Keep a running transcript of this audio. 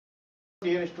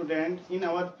Dear student, in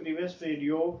our previous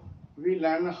video, we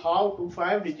learned how to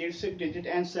 5-digit, 6-digit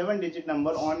and 7-digit number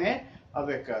on a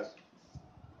abacus,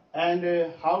 and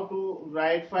how to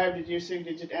write 5-digit,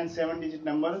 6-digit and 7-digit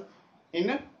number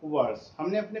in words.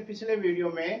 हमने अपने पिछले video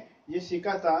में ये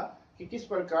सीखा था कि किस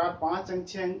प्रकार 5 अंक,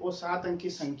 6 अंक और 7 अंक की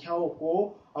संख्याओं को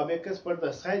अबेकस पर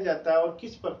दर्शाया जाता है और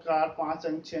किस प्रकार 5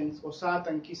 अंक, 6 अंक और 7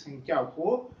 अंक की संख्याओं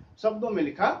को शब्दों में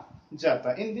लिखा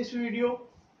जाता है. In this video,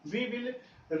 we will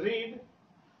read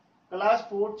Class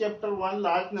 4 Chapter-1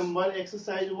 Large Number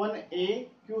Exercise 1A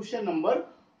Question Number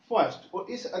First.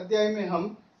 और इस अध्याय में हम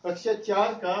कक्षा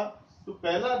 4 का जो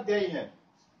पहला अध्याय है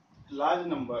लार्ज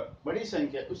नंबर बड़ी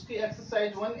संख्या, उसकी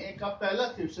एक्सरसाइज 1A का पहला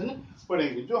क्वेश्चन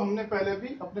पढ़ेंगे जो हमने पहले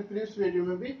भी अपने प्रीवियस वीडियो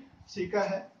में भी सीखा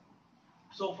है.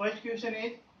 So first question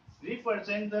is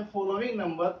represent the following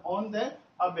number on the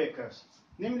abacus.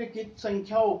 निम्नलिखित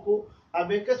संख्याओं को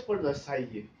अबेकस पर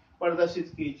दर्शाइए,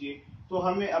 प्रदर्शित कीजिए. तो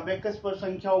हमें अबेकस पर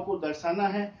संख्याओं को दर्शाना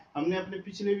है. हमने अपने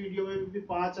पिछले वीडियो में भी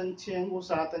 5 अंक, 6 अंक और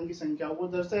 7 अंक की संख्याओं को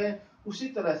दर्शाया. उसी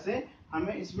तरह से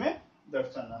हमें इसमें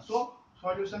दर्शाना. So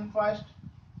solution first,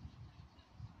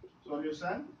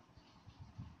 solution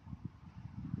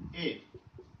A.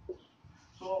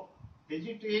 So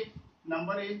digit is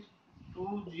number is 2,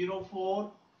 0,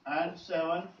 4 and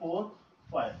 7, 4,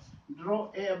 5. Draw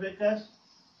a abacus.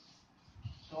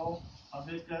 So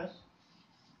abacus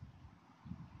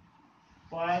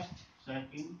first,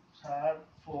 second, third,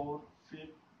 fourth,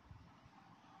 fifth,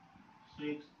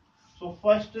 sixth. So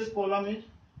first column is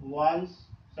ones,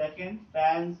 second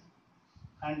tens,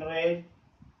 hundred,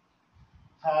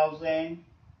 thousand,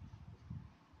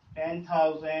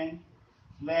 10,000,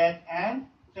 lakh and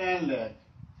 10 lakh.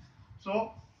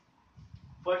 So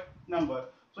first number.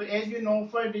 So as you know,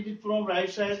 first digit from right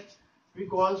side we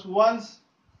call ones.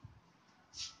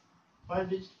 First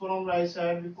digit from right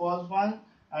side we call 1,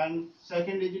 and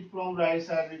second digit from right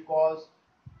side we call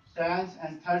tens,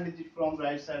 and third digit from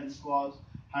right side we call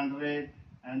 100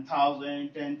 and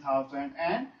 1000, 10,000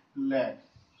 and lakh.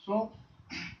 So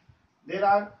there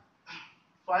are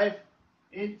 5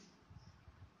 is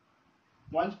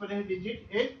ones place digit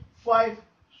is 5.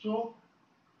 So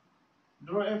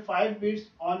draw a 5 bits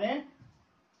on a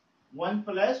 1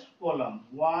 plus column.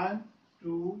 1,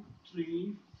 2,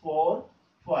 3, 4,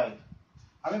 5.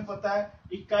 हमें पता है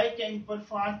इकाई के अंक पर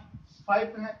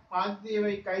 5 है, 5 दिए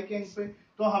हुए इकाई के अंक पे.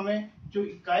 तो हमें जो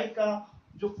इकाई का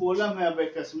जो कॉलम है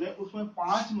अबेकस में उसमें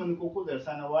 5 अंकों को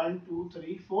दर्शाना. 1, 2,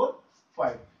 3, 4,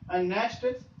 5. And next,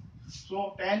 so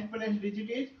 10 plus digit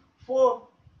is 4.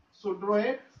 So draw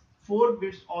a 4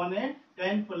 beads on A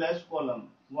 10 plus column.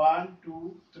 1, 2,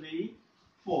 3,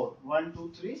 4. 1, 2,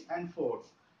 3 and 4.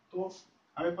 तो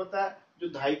हमें पता है जो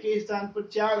दहाई के स्थान पर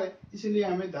 4 है, इसलिए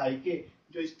हमें दहाई के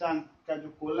जो स्थान का जो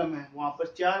कॉलम है वहां पर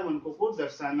 4 अंकों को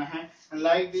दर्शाना है.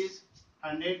 Like this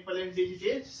 100 plus digit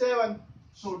is 7.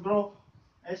 So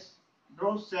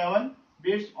draw 7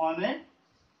 beads on A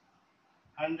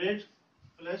 100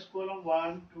 plus column.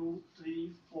 1, 2, 3,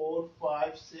 4,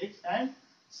 5, 6 and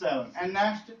 7. And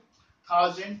next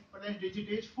 1000 plus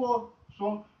digit is 4.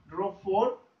 So draw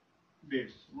 4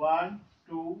 bits. 1,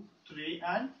 2, 3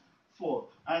 and 4.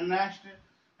 And next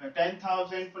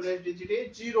 10,000 plus digit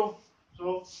is 0.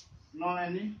 So no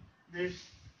any bits.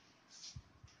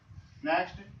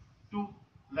 Next 2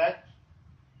 lakh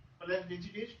plus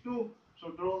digit is 2. So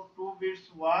draw 2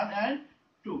 bits, 1 and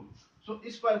 2. So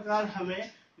इस प्रकार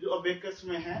हमें जो abacus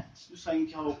में है जो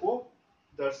संख्याओं को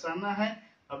दर्शाना है.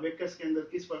 अबेकस के अंदर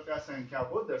किस प्रकार संख्या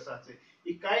को दर्शाते.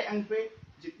 इकाई अंक पे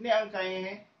जितने अंक आए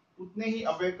हैं उतने ही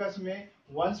अबेकस में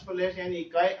वंस प्लेस यानी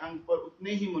इकाई अंक पर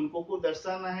उतने ही मनकों को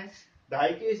दर्शाना है.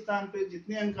 दहाई के स्थान पे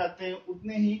जितने अंक आते हैं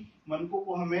उतने ही मनकों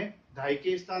को हमें दहाई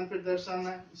के स्थान पर दर्शाना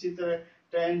है. इसी तरह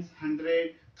 10, 100,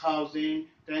 1000,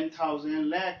 10,000,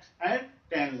 lakh एंड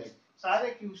 10 lakh. सारे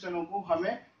क्वेश्चनों को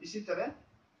हमें इसी तरह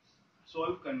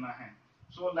सोल्व करना है.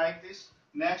 So like this.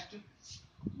 Next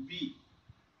B.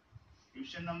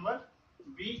 Question number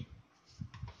B.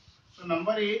 So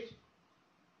number is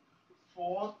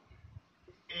 4,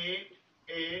 8,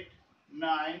 8,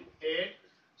 9, 8,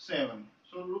 7.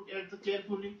 So look at the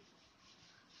carefully.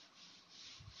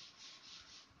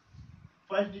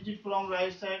 First digit from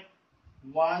right side,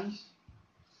 ones,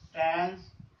 tens,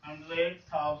 100,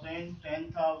 1000,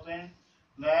 10,000,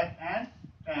 lakh and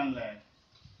 10 lakh.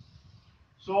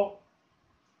 So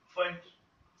first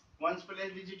ones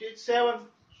place digit is 7.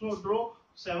 So draw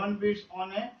 7 bits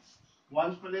on a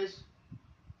ones place.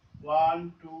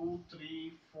 1, 2,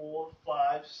 3, 4,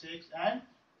 5, 6 and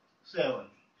 7.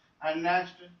 And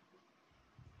next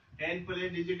 10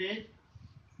 place digit is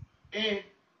 8.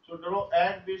 So draw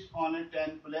 8 bits on a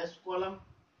 10 place column.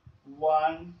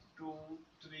 1, 2,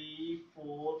 3,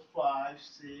 5,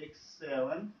 6,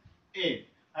 7, 8.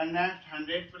 And next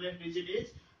 100 plus digit is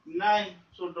 9.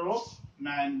 So draw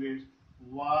 9 bits.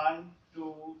 1,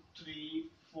 2, 3,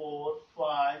 4,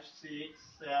 5, 6,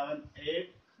 7, 8,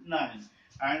 9.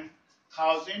 And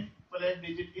 1000 plus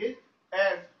digit is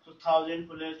 8. So 1000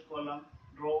 plus column.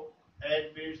 Draw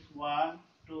 8 bits. 1,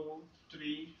 2,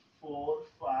 3, 4,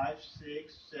 5,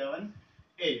 6, 7,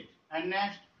 8. And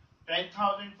next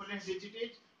 10,000 plus digit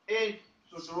is 8.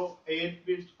 So draw 8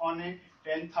 bits on a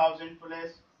 10,000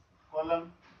 plus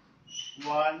column.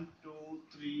 1, 2,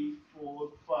 3,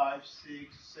 4, 5,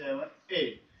 6, 7,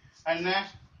 8. And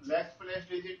next plus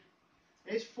digit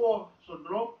is 4. So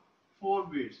draw 4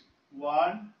 bits.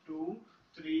 1, 2,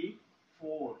 3,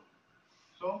 4.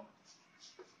 So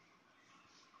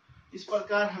इस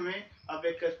प्रकार हमें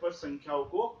abacus पर संख्याओं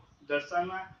को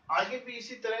दर्शाना है। आगे भी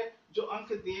इसी तरह जो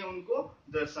अंक दिए उनको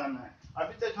दर्शाना है।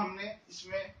 अभी तक हमने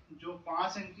इसमें जो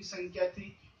 5 अंक की संख्या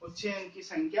थी वो 6 अंक की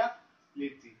संख्या ली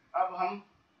थी। अब हम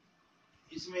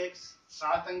इसमें एक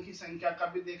 7 अंक की संख्या का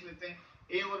भी देख लेते हैं।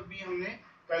 ए और बी हमने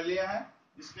कर लिया है।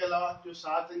 इसके अलावा जो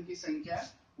 7 अंक की संख्या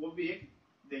है वो भी एक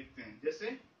देखते हैं। जैसे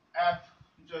एफ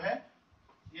जो है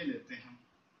ये लेते हैं हम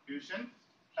question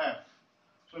F.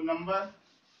 So number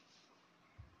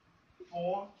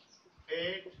 4,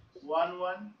 8, 1,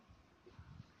 1,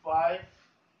 5,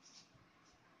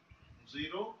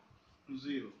 0,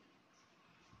 0.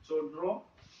 So draw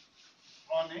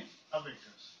on a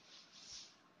abacus.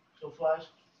 So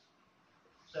first,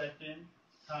 second,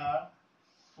 third,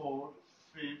 fourth,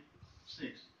 fifth,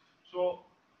 sixth. So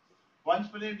ones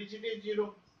place digit is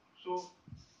 0. So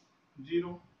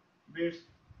 0 bits.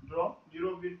 Draw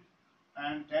 0 bit.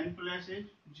 And 10 place is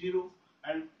 0.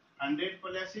 And 100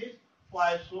 place is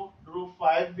 5. So draw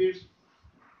 5 bits.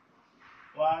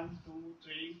 1, 2,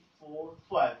 3, 4,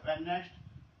 5. And next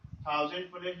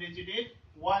 1000 place digit is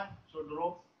 1. So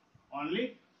draw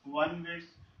only 1 bits.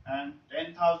 And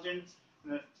 10,000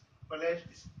 place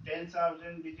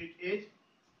 10,000 digit is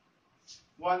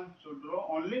 1. So draw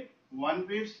only 1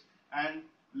 bits. And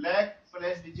lakh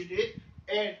plus digit is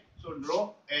 8. So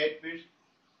draw 8 bits.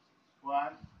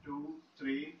 1, 2,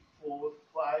 3, 4,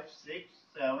 5, 6,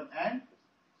 7, and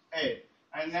 8.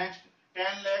 And next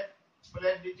 10 lakh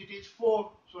plus digit is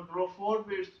 4. So draw 4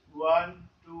 bits. 1,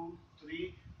 2,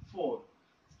 3, 4.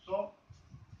 So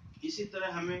इसी तरह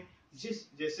हमें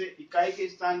जैसे इकाई के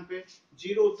स्थान पे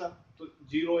 0 था तो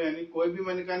 0 यानी कोई भी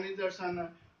मन का नहीं दर्शाना।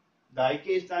 दाई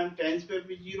के स्थान टेंस पे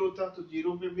भी 0 था तो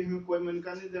 0 पे भी हमें कोई मन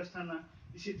का नहीं दर्शाना।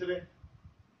 इसी तरह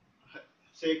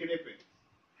सैकड़े पे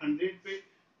 100 पे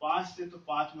 5 थे तो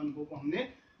 5 मनकों को हमने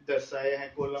दर्शाया है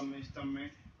कॉलम में स्तंभ में।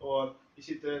 और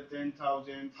इसी तरह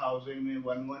 10,000 1000 में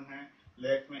 1 1 है।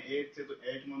 लाख में 8 थे तो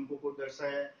 8 मनकों को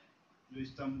दर्शाया है जो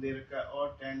स्तंभ दे रखा है। और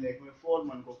 10 लाख में 4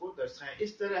 मनकों को दर्शाया।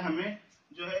 इस तरह हमें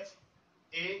जो है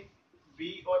ए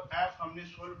बी और एफ हमने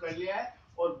सोल्व कर लिया है।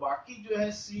 और बाकी जो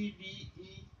है सी डी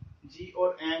ई जी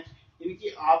और एच इनकी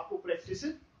आपको प्रैक्टिस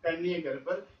करनी है। घर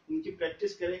पर इनकी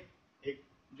प्रैक्टिस करें। एक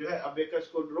जो है अबेकस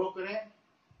को ड्रॉ करें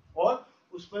और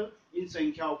उस पर इन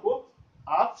संख्याओं को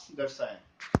आप दर्शाएं।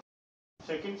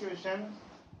 Second question,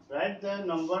 right the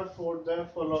number for the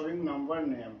following number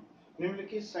name.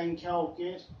 निम्नलिखित संख्याओं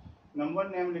के नंबर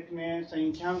नेम लिखने हैं,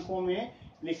 संख्याओं में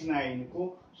लिखना है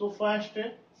इनको। So first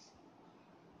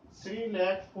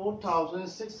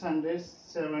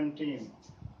 3,04,617।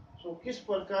 सो किस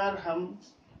प्रकार हम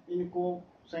इनको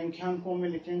संख्याओं में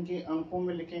लिखेंगे, अंकों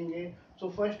में लिखेंगे। So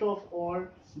first of all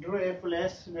draw a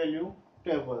place value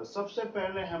table. सबसे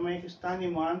पहले हमें एक स्थानीय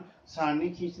मान सारणी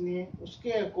खींचनी है।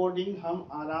 उसके अकॉर्डिंग हम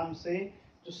आराम से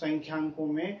जो संख्याओं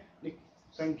में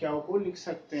संख्याओं को लिख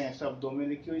सकते हैं। शब्दों में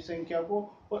लिखी हुई संख्या को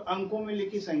और अंकों में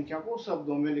लिखी संख्या को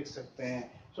शब्दों में लिख सकते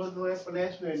हैं। So draw a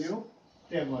place value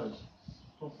tables.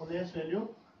 So place value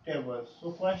tables.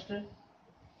 So first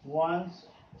ones,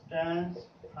 tens,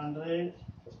 100,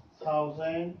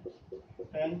 1000,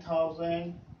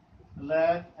 10,000,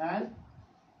 lakh, and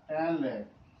 10 lakh.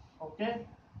 Okay.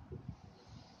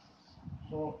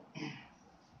 So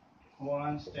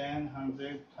ones, 10,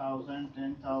 100, 1000,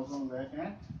 10,000, lakh,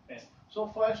 and 10. So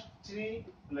first 3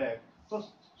 lakh. So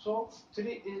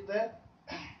 3 is the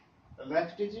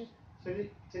lakh digit. 3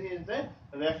 is the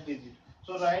lakh digit.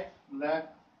 So write lakh.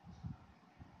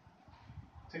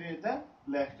 3 is the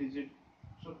lakh digit.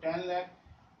 So 10 lakh.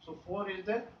 So 4 is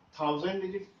the thousand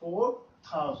digit.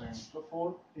 4,000. So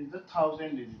 4 is the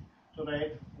thousand digit. So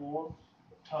write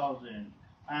 4,000.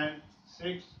 And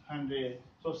 600.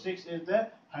 So 6 is the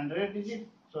 100 digit.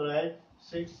 So write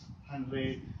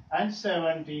 600. And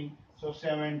 17. So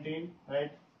 17.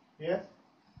 Right here.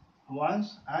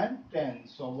 Ones and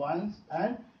tens. So ones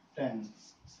and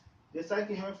tens. जैसा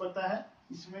कि हमें पता है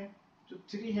इसमें जो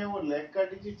 3 है वो लाख का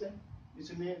डिजिट है,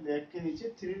 इसलिए लाख के नीचे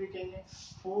 3 लिखेंगे।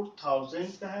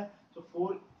 4000 का है तो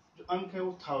 4 जो अंक है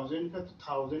वो 1000 का, तो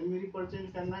 1000 में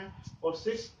रिप्रेजेंट करना है। और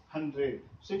 600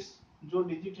 6 जो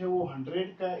डिजिट है वो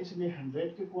 100 का है, इसलिए 100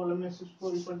 के कॉलम में 6 को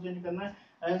रिप्रेजेंट करना है।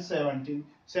 एंड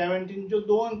 17 जो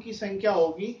दो अंक की संख्या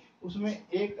होगी उसमें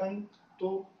एक अंक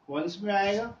तो वंस में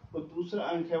आएगा और दूसरा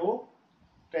अंक है वो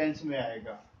टेंस में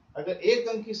आएगा। अगर एक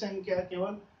अंक की संख्या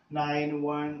केवल 9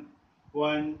 1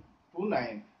 1 2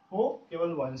 9 हो,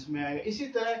 केवल वंस में आएगा। इसी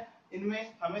तरह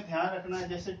इनमें हमें ध्यान रखना है,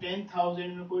 जैसे 10,000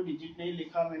 में कोई डिजिट नहीं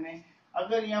लिखा मैंने,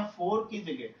 अगर यहाँ 4 की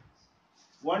जगह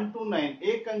 1 to 9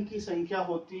 एक अंक की संख्या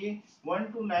होती है, 1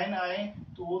 to 9 आए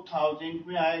तो वो 1000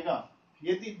 में आएगा।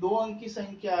 यदि दो अंक की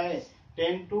संख्या है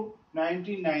 10 to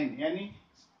 99 यानी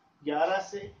 11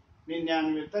 से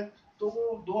 99 तक, तो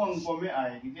वो दो अंकों में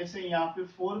आएगी। जैसे यहाँ पे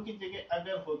 4 की जगह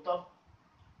अगर होता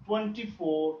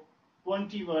 24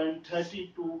 21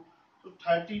 32, तो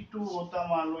 32 होता,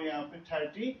 मान लो यहाँ पे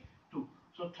 32, तो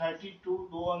 32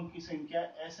 दो अंक की संख्या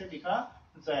ऐसे लिखा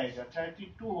जाएगा।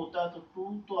 32 होता तो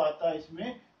 2 तो आता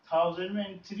इसमें 1000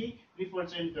 में, 3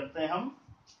 रिप्रेजेंट करते हैं हम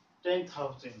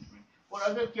 10,000 में। और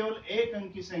अगर केवल एक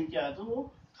अंक की संख्या है तो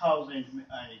वो 1000 में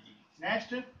आएगी।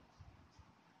 नेक्स्ट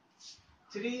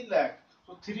 3 लाख,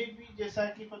 तो 3 भी जैसा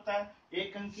कि पता है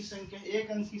एक अंक की संख्या,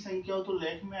 एक अंक की संख्या हो तो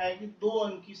लाख में आएगी। दो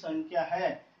अंक की संख्या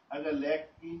है अगर लाख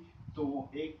की तो वो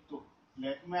एक तो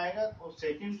लाख में आएगा और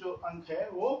सेकंड जो अंक है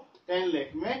वो 10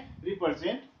 लाख में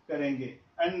रिप्रेजेंट करेंगे।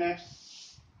 And next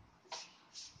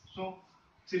so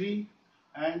 3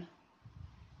 and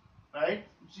right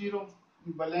 0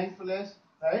 blank plus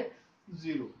right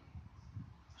 0,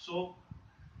 सो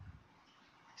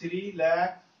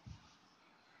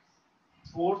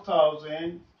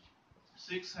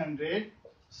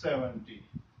 3,04,670,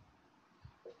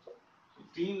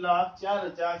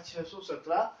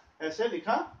 3,04,617 ऐसे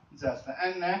लिखा जाता है।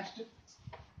 And next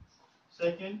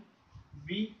second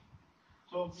B,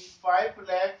 so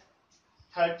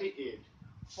 5,38,000,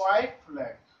 5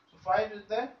 lakh, so 5 is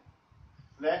the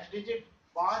lakh digit,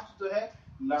 5 जो है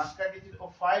लाख का डिजिट,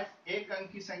 और 5 एक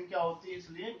अंक की संख्या होती है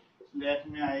इसलिए लाख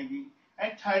में आएगी।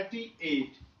 एंड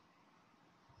 38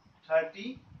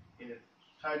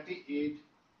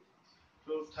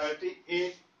 तो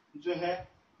 38 जो है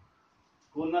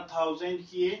वो ना 1000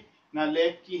 की है ना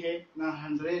लाख की है ना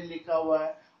 100 लिखा हुआ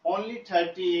है, ओनली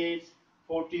 38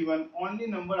 41 ओनली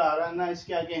नंबर आ रहा है, ना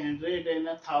इसके आगे 100 है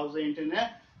ना 1000 है ना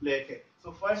लाख है।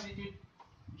 तो फर्स्ट डिजिट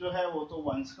जो है वो तो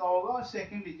वंस का होगा और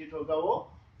सेकंड डिजिट होगा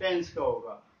वो टेंस का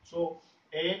होगा। सो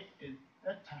 8 is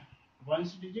the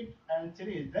ones digit and 3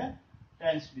 is the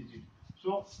tens digit.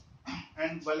 So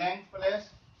and blank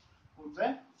plus put the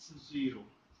 0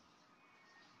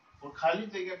 और खाली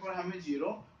जगह पर हमें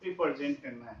 0 रिप्रेजेंट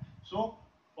करना है। सो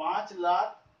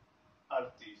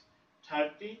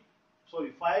 5,38,000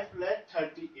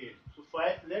 5,38,000, so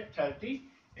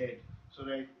 5,38,000, so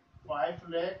right 5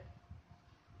 lakh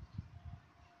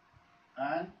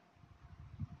and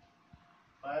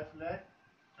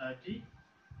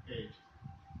 5,38,000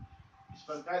 इस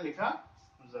प्रकार लिखा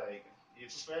जाएगा। ये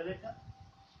तो पहले का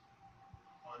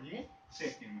और ये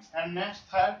सेकंड में। And next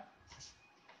third,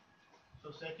 so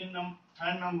third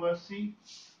number C,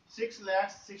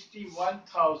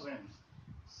 6,61,000,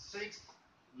 6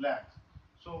 lakh,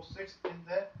 so 6 is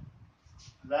the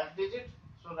lakh digit,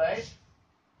 so write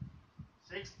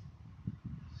 6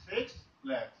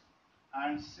 lakhs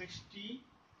and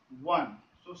 61,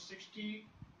 so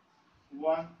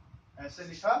 61 ऐसे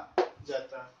लिखा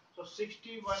जाता है। so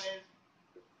 61 is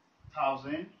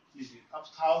 1000 digit। अब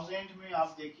 1000 में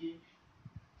आप देखिए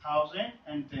 1000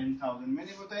 and 10,000,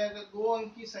 मैंने बताया अगर दो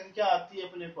अंक की संख्या आती है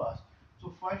अपने पास तो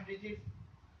फर्स्ट डिजिट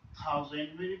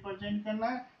 1000 में रिप्रेजेंट करना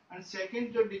है एंड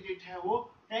सेकंड जो डिजिट है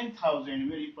वो 10,000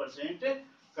 में रिप्रेजेंट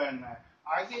करना है।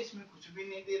 आगे इसमें कुछ भी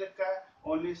नहीं दे रखा है,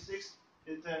 only 6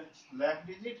 is the lakh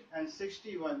digit and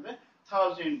 61 the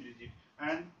 1000 digit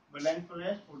and blank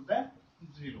place put the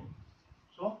 0,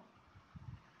 so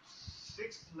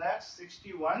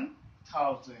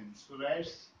 6,61,000, so write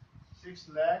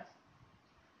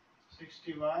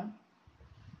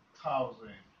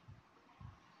 6,61,000,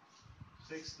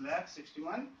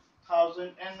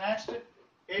 6,61,000 and next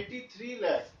 83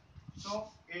 lakh, so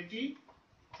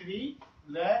 83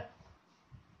 lakh,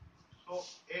 so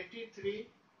 83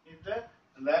 is the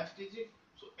lakh digit,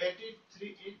 so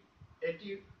 83 is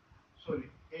 83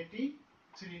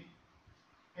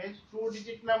 is two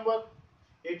digit number,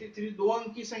 83 दो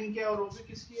अंक की संख्या और वो भी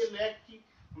किसकी है, लाख की।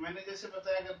 मैंने जैसे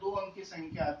बताया अगर दो अंक की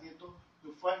संख्या आती है तो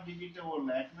जो फर्स्ट डिजिट है वो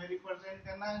लाख में रिप्रेजेंट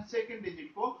करना है, सेकंड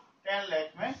डिजिट को 10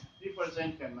 लाख में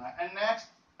रिप्रेजेंट करना है। And next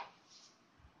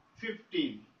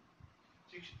 15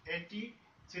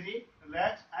 83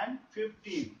 lakhs and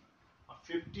 15। और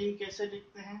 15 कैसे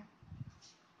लिखते हैं?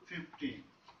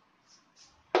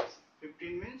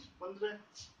 15 मीन्स 15।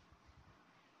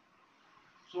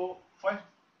 सो फर्स्ट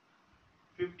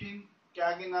 15 क्या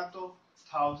गिना तो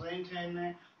 1000 है ना,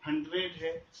 100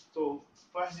 है, तो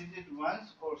फर्स्ट डिजिट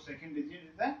वंस और second digit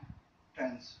is the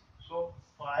tense. So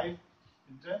 5 is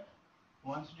the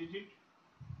ones digit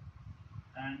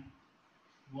and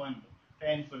 1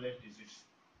 10 place digit,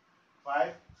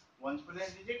 5 ones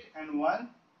place digit and 1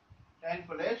 10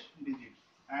 place digit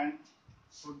and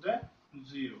put the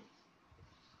 0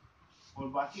 और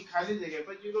बाकी खाली जगह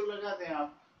पर 0 लगा दें आप।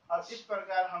 अब इस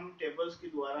प्रकार हम टेबल्स के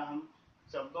द्वारा हम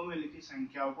शब्दों में लिखी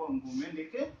संख्याओं को अंकों में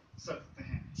लिख सकते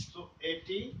हैं। सो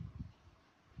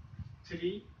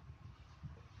 83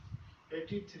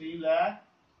 lakh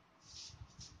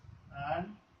and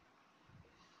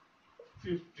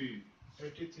 15,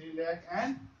 83 lakh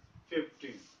and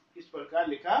 15 इस प्रकार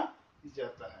लिखा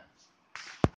जाता